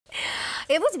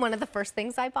It was one of the first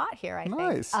things I bought here, I think.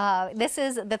 Nice. This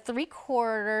is the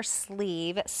 3/4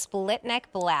 sleeve split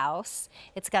neck blouse.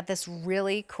 It's got this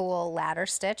really cool ladder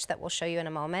stitch that we'll show you in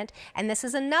a moment. And this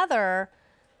is another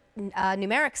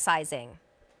numeric sizing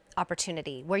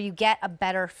opportunity where you get a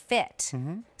better fit.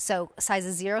 So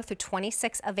sizes 0 through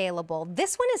 26 available.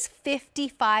 This one is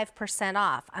 55%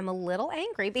 off. I'm a little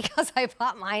angry because I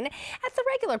bought mine at the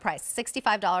regular price,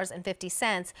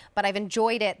 $65.50, but I've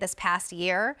enjoyed it this past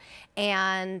year,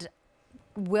 and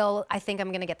I think I'm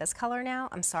going to get this color now.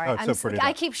 I'm sorry. Oh, it's so pretty.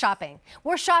 I keep shopping.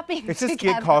 We're shopping Is this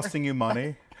together. gig costing you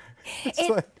money?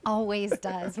 It always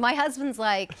does. My husband's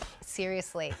like,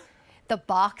 seriously, the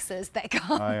boxes that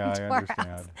come to our understand.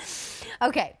 house.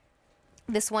 Okay,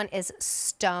 this one is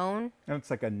stone. And it's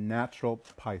like a natural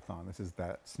python. This is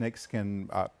that snakeskin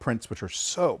prints, which are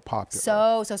so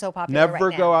popular. So popular Never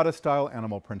right now. go out of style.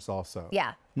 Animal prints also.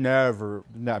 Yeah. Never.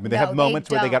 No, I mean, they No, have moments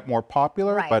they where they don't. got more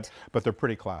popular, Right. but they're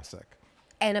pretty classic.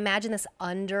 And imagine this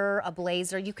under a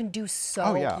blazer. You can do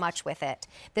so much with it.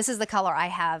 This is the color I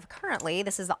have currently.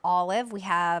 This is the olive. We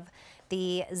have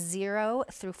the 0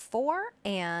 through 4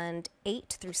 and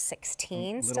 8 through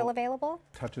 16 still available.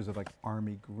 Touches of like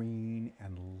army green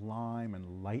and lime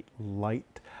and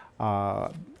light,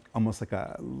 almost like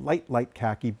a light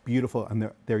khaki, beautiful.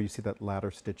 And there you see that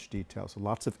ladder stitch detail. So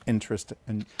lots of interest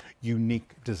and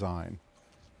unique design.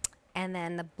 And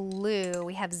then the blue,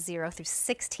 we have 0 through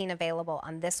 16 available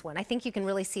on this one. I think you can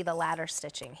really see the ladder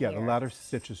stitching here. Yeah, the ladder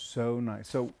stitch is so nice.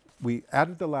 So we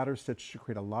added the ladder stitch to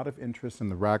create a lot of interest in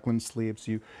the raglan sleeves.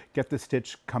 You get the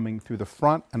stitch coming through the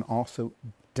front and also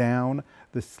down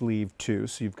the sleeve too.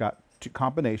 So you've got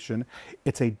combination.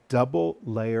 It's a double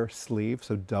layer sleeve,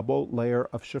 so double layer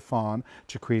of chiffon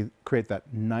to create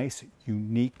that nice,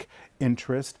 unique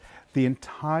interest. The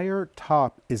entire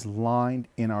top is lined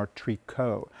in our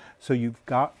tricot. So you've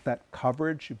got that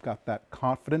coverage, you've got that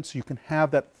confidence. You can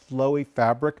have that flowy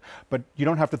fabric, but you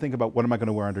don't have to think about what am I going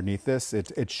to wear underneath this.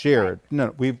 It's shared.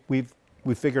 No, we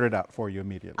figured it out for you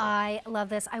immediately. I love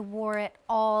this. I wore it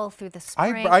all through the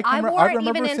spring. I wore it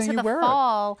remember even seeing into you the wear it.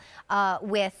 fall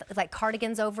with like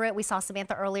cardigans over it. We saw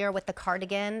Samantha earlier with the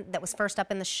cardigan that was first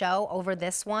up in the show over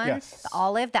this one, Yes. the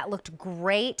olive. That looked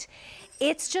great.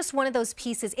 It's just one of those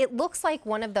pieces. It looks like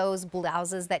one of those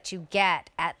blouses that you get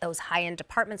at those high-end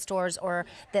department stores or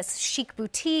this chic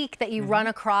boutique that you run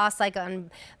across like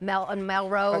on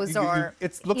Melrose or,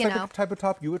 it looks like the type of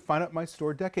top you would find at my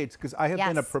store decades, because I have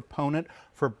been a proponent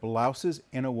for blouses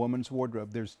in a woman's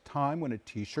wardrobe. There's time when a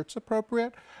t-shirt's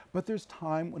appropriate, but there's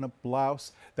time when a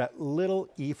blouse, that little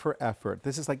E for effort.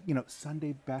 This is like,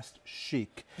 Sunday best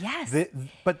chic. Yes.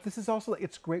 But this is also,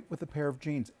 it's great with a pair of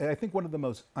jeans. I think one of the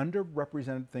most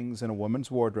underrepresented things in a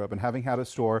woman's wardrobe, and having had a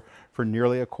store for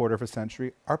nearly a quarter of a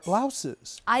century, are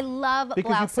blouses. I love blouses.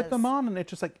 Because you put them on and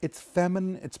it's just like, it's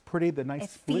feminine, it's pretty, the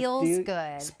nice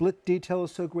split detail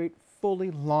is so great, fully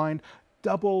lined,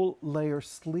 double layer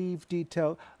sleeve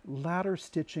detail, ladder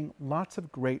stitching, lots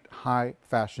of great high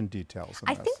fashion details.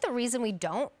 I think the reason we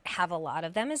don't have a lot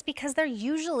of them is because they're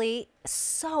usually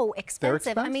so expensive. They're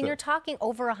expensive. I mean, you're talking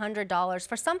over $100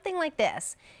 for something like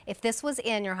this. If this was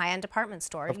in your high-end department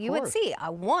store, you would see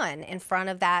a 1 in front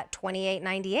of that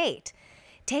 $28.98.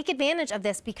 Take advantage of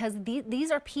this because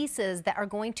these are pieces that are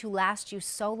going to last you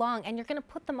so long, and you're going to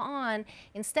put them on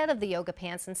instead of the yoga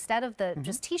pants, instead of the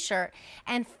just t-shirt,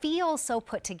 and feel so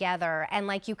put together, and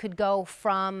like you could go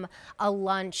from a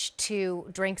lunch to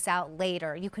drinks out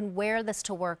later. You can wear this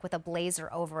to work with a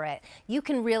blazer over it. You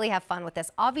can really have fun with this.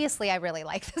 Obviously, I really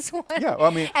like this one. Yeah,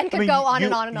 well, and could go on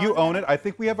and on and on. You own it. I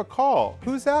think we have a call.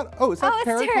 Who's that? Oh, is that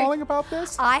Terry calling about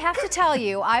this? I have to tell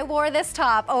you, I wore this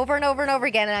top over and over and over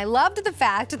again, and I loved the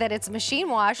fact that it's machine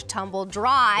wash, tumble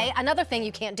dry. Another thing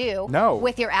you can't do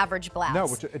with your average blouse. No,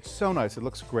 it's so nice. It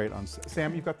looks great on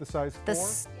Sam. You've got the size 4? The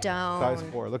stone. Size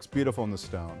 4. It looks beautiful in the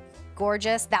stone.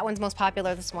 Gorgeous. That one's most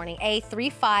popular this morning.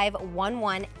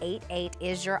 A351188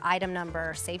 is your item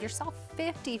number. Save yourself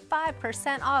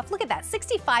 55% off. Look at that,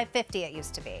 $65.50 it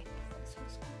used to be.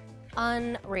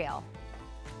 Unreal.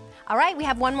 All right, we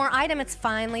have one more item. It's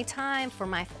finally time for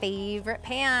my favorite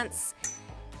pants.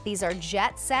 These are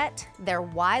jet set. They're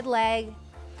wide leg.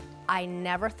 I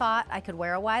never thought I could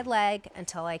wear a wide leg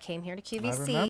until I came here to QVC.